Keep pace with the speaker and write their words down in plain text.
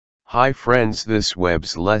Hi friends, this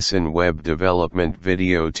web's lesson web development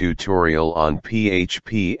video tutorial on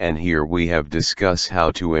PHP, and here we have discuss how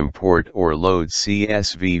to import or load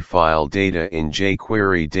CSV file data in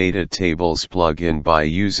Jquery Datatables plugin by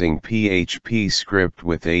using PHP script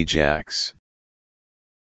with Ajax.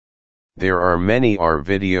 There are many our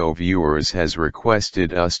video viewers has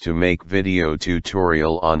requested us to make video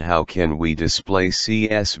tutorial on how can we display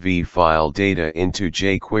CSV file data into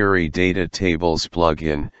Jquery Datatables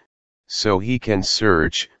plugin, so he can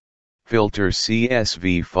search, filter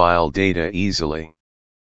CSV file data easily.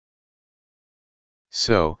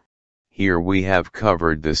 So, here we have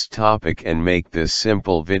covered this topic and make this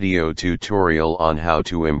simple video tutorial on how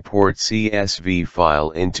to import CSV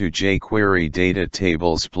file into Jquery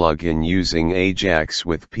Datatables plugin using Ajax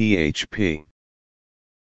with PHP.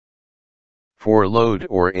 For load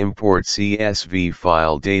or import CSV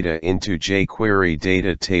file data into Jquery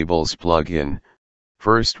Datatables plugin,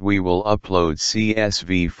 first we will upload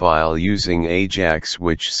CSV file using Ajax,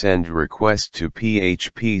 which send request to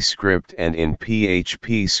PHP script, and in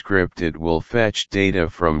PHP script it will fetch data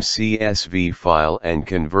from CSV file and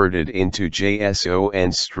convert it into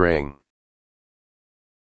JSON string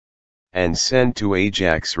and send to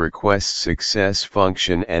Ajax Requests success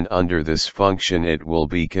function, and under this function it will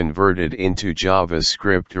be converted into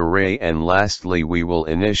JavaScript array, and lastly we will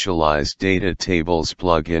initialize Datatables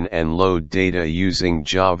plugin and load data using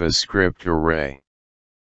JavaScript array.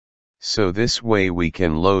 So this way we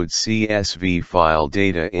can load CSV file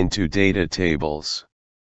data into Datatables.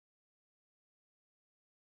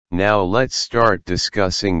 Now let's start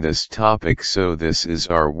discussing this topic. So this is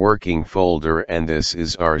our working folder and this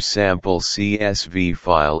is our sample CSV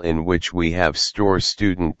file in which we have store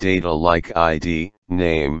student data like ID,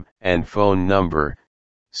 name, and phone number.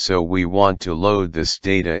 So we want to load this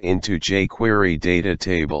data into Jquery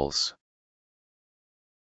Datatables.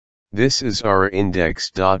 This is our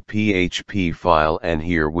index.php file, and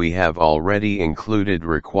here we have already included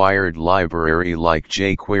required library like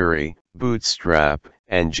Jquery, Bootstrap,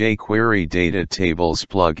 and Jquery Datatables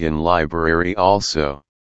plugin library also.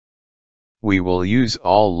 We will use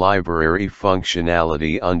all library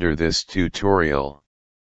functionality under this tutorial.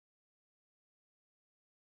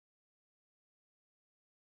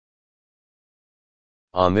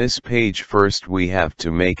 On this page first we have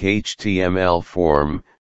to make HTML form,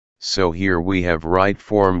 so here we have write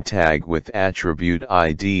form tag with attribute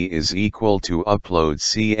ID is equal to upload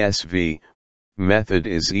CSV, method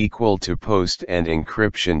is equal to post, and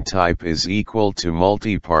encryption type is equal to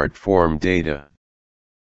multipart form data.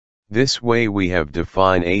 This way we have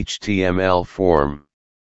defined HTML form.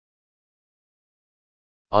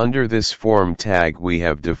 Under this form tag we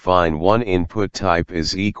have defined one input type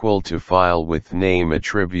is equal to file with name,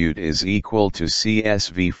 attribute is equal to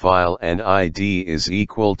CSV file, and ID is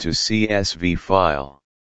equal to CSV file.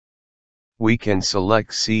 We can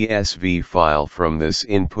select CSV file from this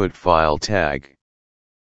input file tag.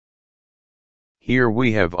 Here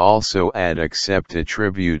we have also add accept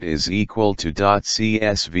attribute is equal to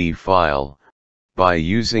 .csv file. By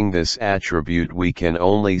using this attribute we can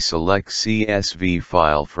only select CSV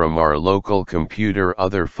file from our local computer.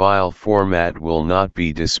 Other file format will not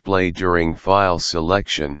be displayed during file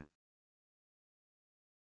selection.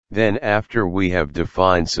 Then after we have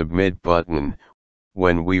defined submit button,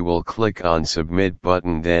 when we will click on submit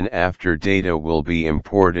button, then after data will be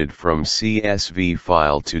imported from CSV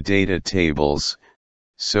file to Datatables.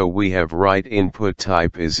 So we have write input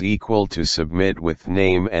type is equal to submit with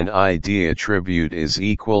name, and ID attribute is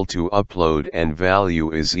equal to upload, and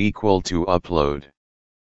value is equal to upload.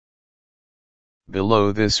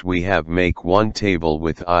 Below this we have make one table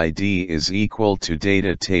with ID is equal to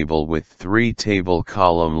data table with 3 table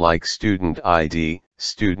column like student ID,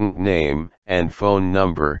 student name, and phone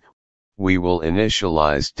number. We will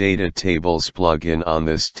initialize Datatables plugin on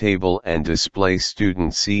this table and display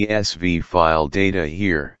student CSV file data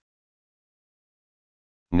here.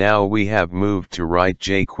 Now we have moved to write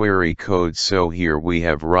Jquery code, so here we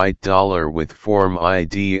have write $with form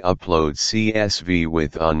ID upload CSV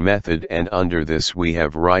with on method, and under this we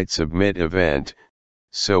have write submit event,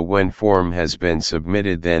 so when form has been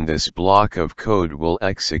submitted then this block of code will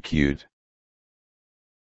execute.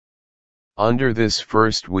 Under this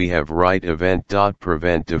first we have write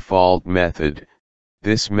event.prevent default method.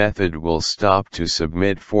 This method will stop to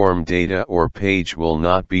submit form data or page will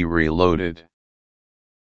not be reloaded.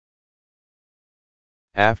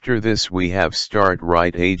 After this we have start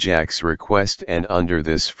write Ajax request, and under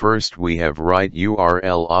this first we have write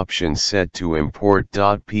URL option set to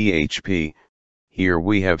import.php. Here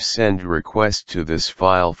we have send request to this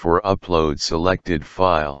file for upload selected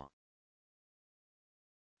file.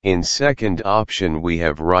 In second option we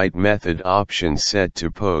have write method option set to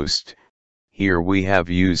post. Here we have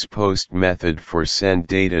use post method for send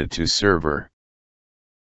data to server.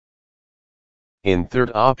 In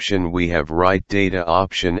third option we have write data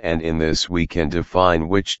option, and in this we can define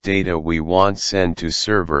which data we want send to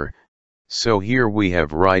server. So here we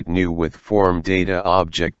have write new with form data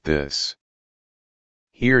object this.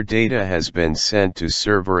 Here data has been sent to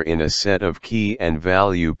server in a set of key and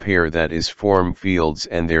value pair, that is form fields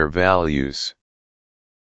and their values.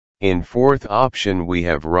 In fourth option we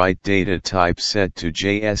have write data type set to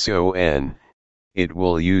JSON. It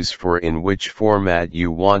will use for in which format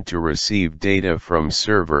you want to receive data from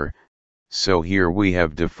server. So here we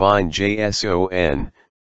have defined JSON,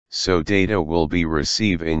 so data will be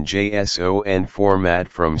received in JSON format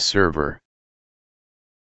from server.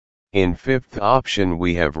 In fifth option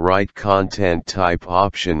we have write content type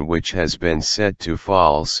option, which has been set to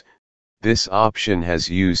false. This option has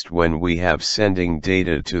used when we have sending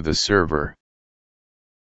data to the server.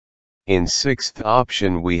 In sixth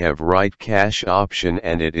option we have write cache option,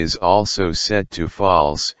 and it is also set to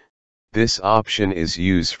false. This option is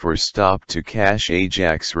used for stop to cache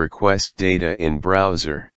Ajax request data in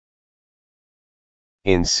browser.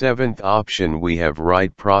 In seventh option we have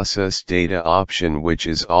write process data option, which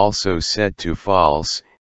is also set to false.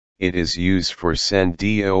 It is used for send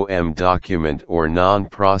DOM document or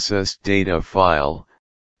non-processed data file,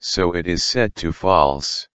 so it is set to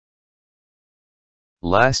false.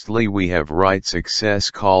 Lastly we have write success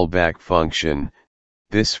callback function.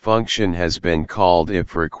 This function has been called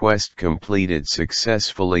if request completed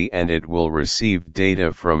successfully, and it will receive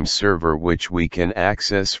data from server which we can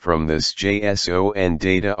access from this JSON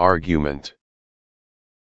data argument.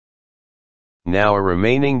 Now a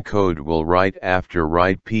remaining code will write after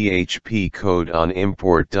write PHP code on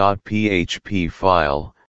import.php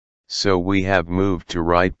file, so we have moved to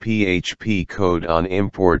write PHP code on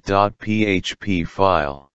import.php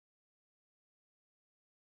file.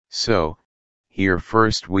 So, here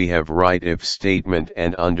first we have write if statement,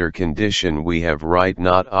 and under condition we have write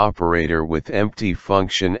not operator with empty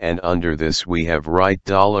function, and under this we have write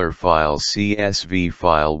 $file CSV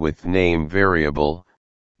file with name variable.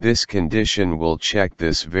 This condition will check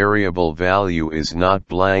this variable value is not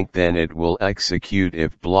blank, then it will execute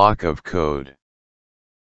if block of code.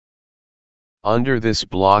 Under this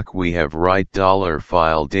block we have write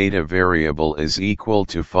 $file data variable is equal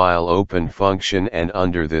to file open function, and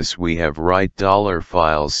under this we have write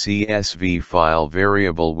 $file CSV file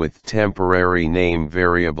variable with temporary name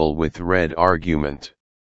variable with red argument.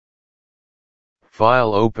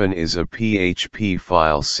 File open is a PHP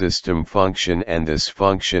file system function, and this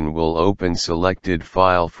function will open selected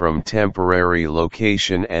file from temporary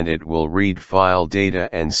location, and it will read file data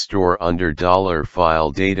and store under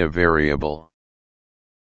 $file data variable.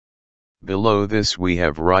 Below this we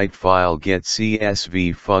have write file get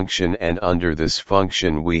CSV function, and under this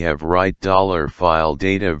function we have write $file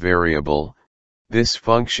data variable. This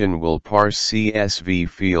function will parse CSV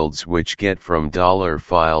fields which get from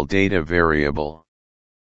 $file data variable.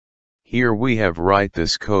 Here we have write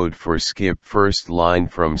this code for skip first line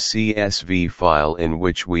from CSV file, in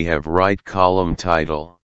which we have write column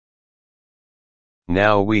title.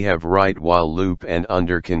 Now we have write while loop, and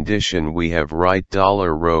under condition we have write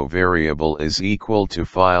 $row variable is equal to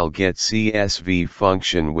file get CSV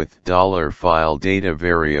function with $file data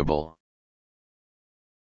variable.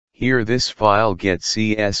 Here this file get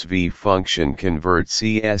CSV function converts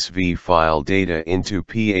CSV file data into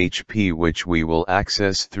PHP, which we will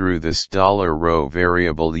access through this $row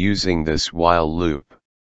variable using this while loop.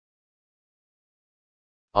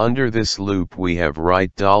 Under this loop we have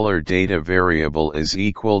write $data variable is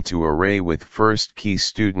equal to array with first key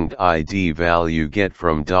student ID value get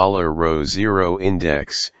from $row 0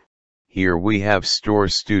 index. Here we have store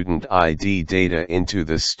student ID data into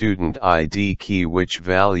the student ID key, which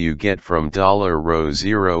value get from $row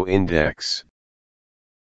 0 index.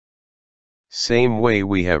 Same way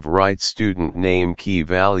we have write student name key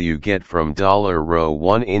value get from $row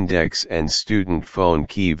 1 index and student phone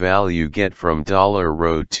key value get from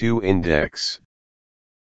 $row 2 index.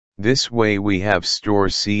 This way we have store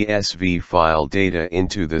CSV file data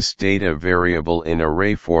into this data variable in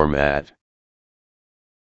array format.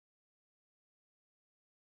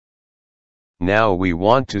 Now we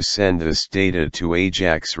want to send this data to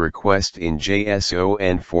Ajax request in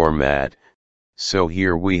JSON format. So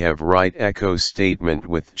here we have write echo statement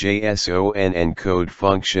with JSON encode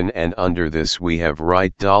function, and under this we have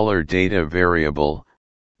write $data variable.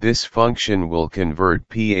 This function will convert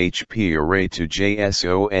PHP array to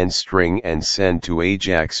JSON string and send to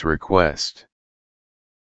Ajax request.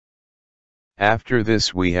 After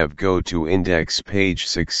this we have go to index page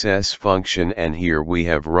success function, and here we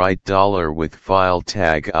have write $ with file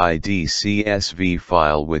tag ID CSV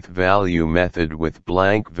file with value method with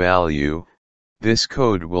blank value. This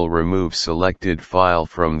code will remove selected file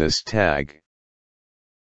from this tag.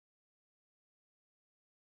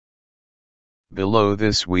 Below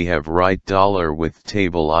this we have write $ with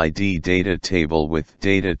table ID data table with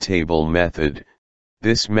data table method.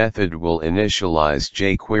 This method will initialize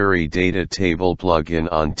Jquery Datatable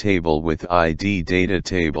plugin on table with ID data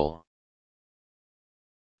table.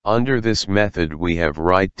 Under this method we have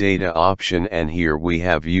write data option, and here we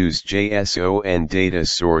have use JSON data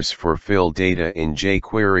source for fill data in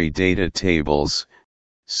Jquery Datatables.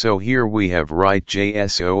 So here we have write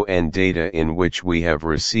JSON data in which we have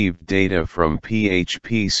received data from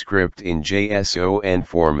PHP script in JSON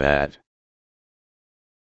format.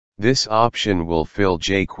 This option will fill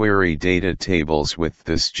Jquery Datatables with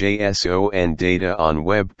this JSON data on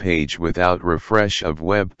web page without refresh of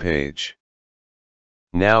web page.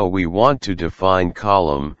 Now we want to define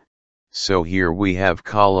column, so here we have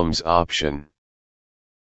columns option.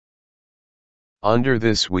 Under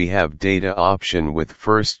this we have data option with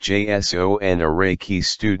first JSON array key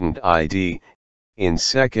student ID. In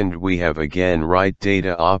second we have again write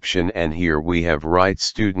data option, and here we have write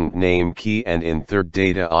student name key, and in third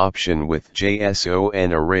data option with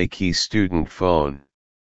JSON array key student phone.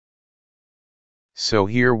 So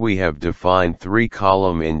here we have defined 3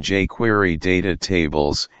 column in Jquery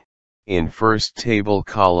Datatables. In first table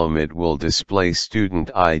column it will display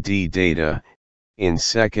student ID data, in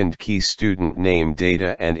second key student name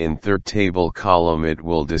data, and in third table column it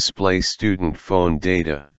will display student phone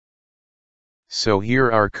data. So here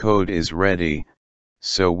our code is ready,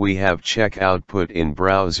 so we have check output in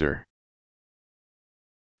browser.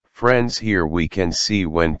 Friends, here we can see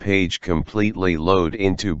when page completely load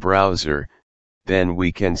into browser, then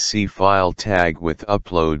we can see file tag with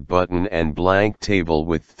upload button and blank table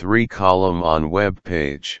with 3 column on web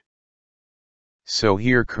page. So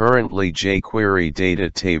here currently Jquery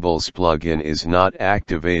Datatables plugin is not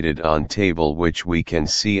activated on table which we can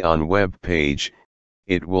see on web page.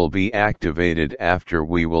 It will be activated after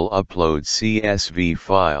we will upload CSV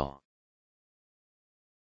file.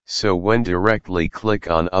 So when directly click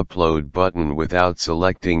on upload button without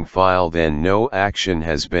selecting file, then no action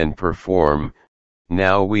has been performed.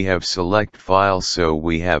 Now we have select file, so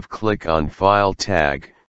we have click on file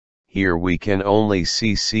tag. Here we can only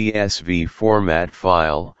see CSV format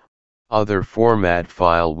file, other format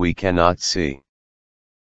file we cannot see.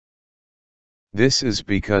 This is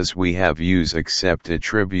because we have use accept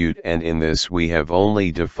attribute, and in this we have only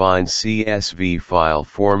defined CSV file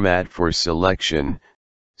format for selection,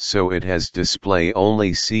 so it has display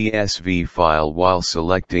only CSV file while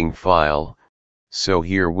selecting file. So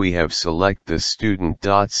here we have select the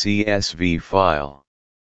student.csv file.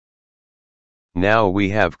 Now we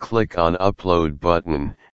have click on upload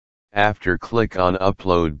button. After click on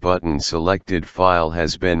upload button, selected file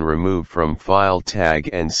has been removed from file tag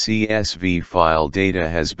and CSV file data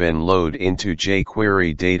has been loaded into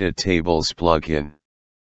Jquery Datatables plugin.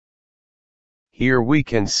 Here we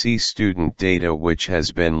can see student data which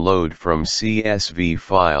has been loaded from CSV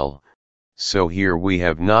file. So here we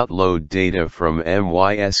have not load data from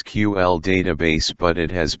MySQL database, but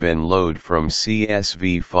it has been loaded from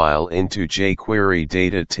CSV file into Jquery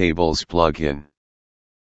Datatables plugin.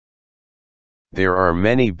 There are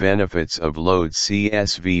many benefits of load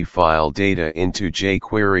CSV file data into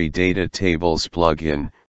Jquery Datatables plugin.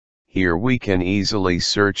 Here we can easily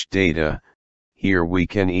search data. Here we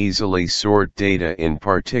can easily sort data in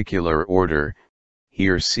particular order.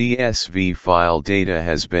 Here CSV file data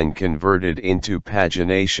has been converted into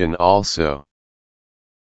pagination also.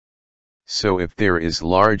 So if there is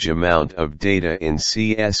large amount of data in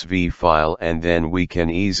CSV file, and then we can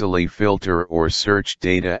easily filter or search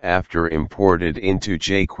data after imported into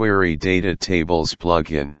Jquery Datatables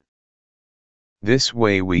plugin. This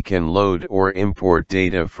way we can load or import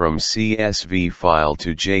data from CSV file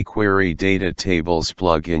to Jquery Datatables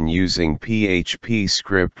plugin using PHP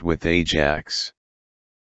script with Ajax.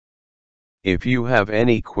 If you have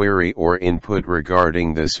any query or input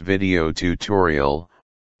regarding this video tutorial,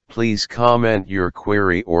 please comment your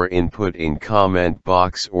query or input in comment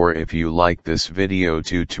box, or if you like this video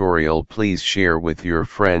tutorial, please share with your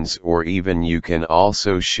friends, or even you can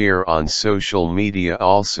also share on social media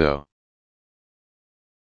also.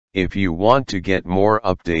 If you want to get more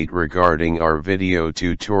update regarding our video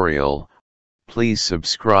tutorial, please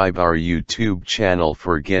subscribe our YouTube channel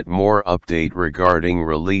for get more update regarding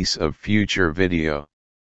release of future video.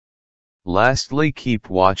 Lastly, keep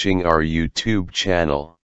watching our YouTube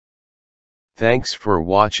channel. Thanks for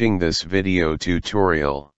watching this video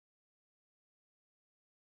tutorial.